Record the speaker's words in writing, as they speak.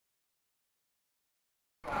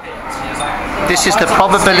This is the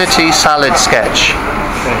probability salad sketch.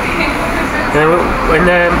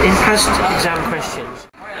 In past exam questions,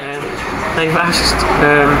 they've asked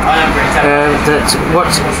that what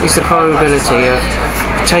is the probability of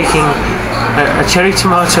taking a cherry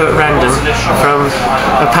tomato at random from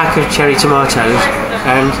a pack of cherry tomatoes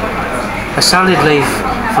and a salad leaf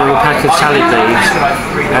from a pack of salad leaves,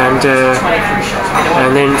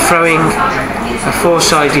 and then throwing a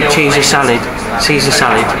four-sided Caesar salad,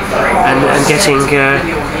 and getting a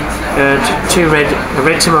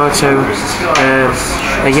red tomato,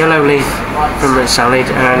 a yellow leaf from the salad,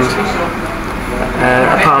 and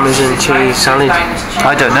a Parmesan cheese salad.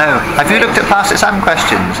 I don't know. Have you looked at past exam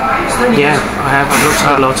questions? Yeah, I have. I've looked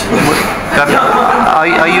at a lot. Are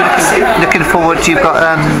you looking forward? You've got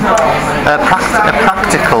a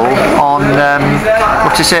practical on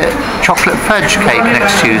what is it? Chocolate fudge cake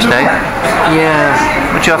next Tuesday. Yeah.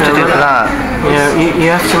 What do you have to do for that? Yeah, you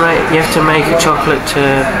have to make a chocolate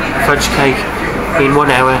fudge cake in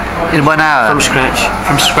 1 hour. In 1 hour. From scratch.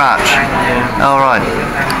 From scratch. Yeah. All right.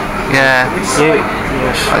 Yeah.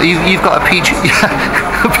 Yes. You've got a peach. A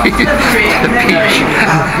peach.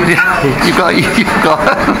 You've got.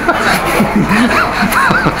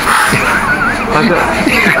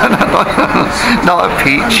 Not a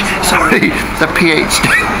peach. Sorry, the PhD.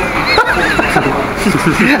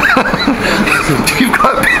 You've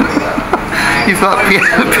got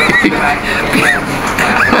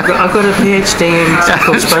I've got a PhD in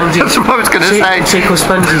tickle sponges. That's what I was going to say. Tickle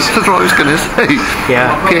sponges. That's what I was going to say.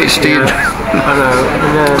 Yeah. PhD. Yeah. I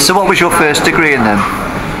know. So what was your first degree in then?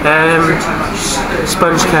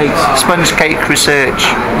 Sponge cake. Sponge cake research.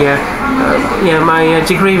 Yeah. Yeah. My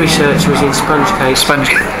degree research was in sponge cake. Sponge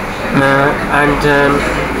cake.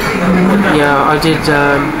 Yeah, I did.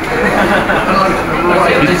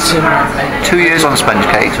 I did some 2 years on sponge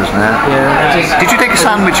cakes, wasn't it? Yeah. Did you take a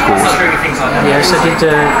sandwich course? Yes, I did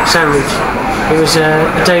sandwich. It was a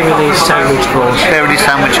day release sandwich course. Day release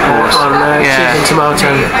sandwich course. On cheese and tomato.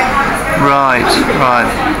 Right.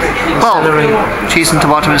 Well, celery. Cheese and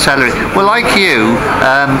tomato and celery. Well, like you,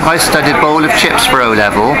 I studied bowl of chips for O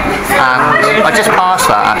level, and I just passed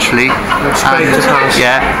that actually.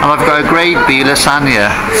 Yeah, and I've got a grade B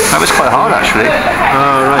lasagna. That was quite hard actually.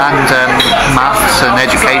 Oh, right. And maths and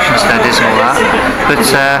education studies and all that. But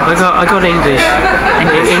I got English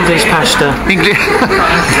pasta.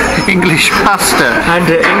 English pasta. And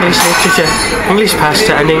English literature. English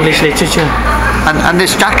pasta and English literature. And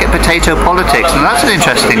this jacket potato politics, and that's an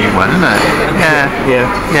interesting one, isn't it?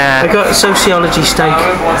 Yeah. I got sociology steak.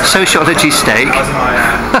 Sociology steak.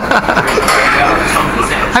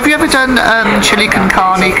 Have you ever done chili con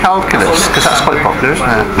carne calculus? Because that's quite popular, isn't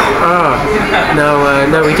it? Oh,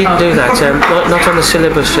 no, we didn't do that. Not on the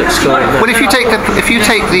syllabus at school. No. Well, if you take the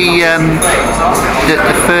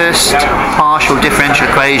first partial differential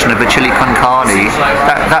equation of a chili con carne,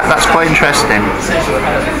 that's quite interesting.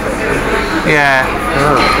 Yeah.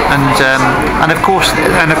 Oh. And of course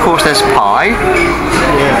there's pie.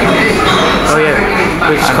 Yeah. Oh yeah.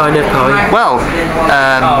 Which kind of pie? Well,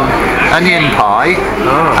 onion pie,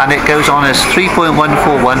 and it goes on as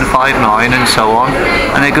 3.14159 and so on,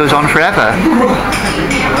 and it goes on forever.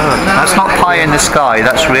 That's not pie in the sky,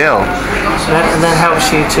 that's real. And that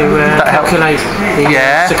helps you to calculate the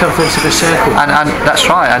circumference of a circle. And that's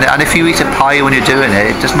right, and if you eat a pie when you're doing it,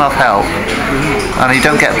 it does not help. And you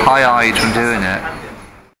don't get pie-eyed from doing it.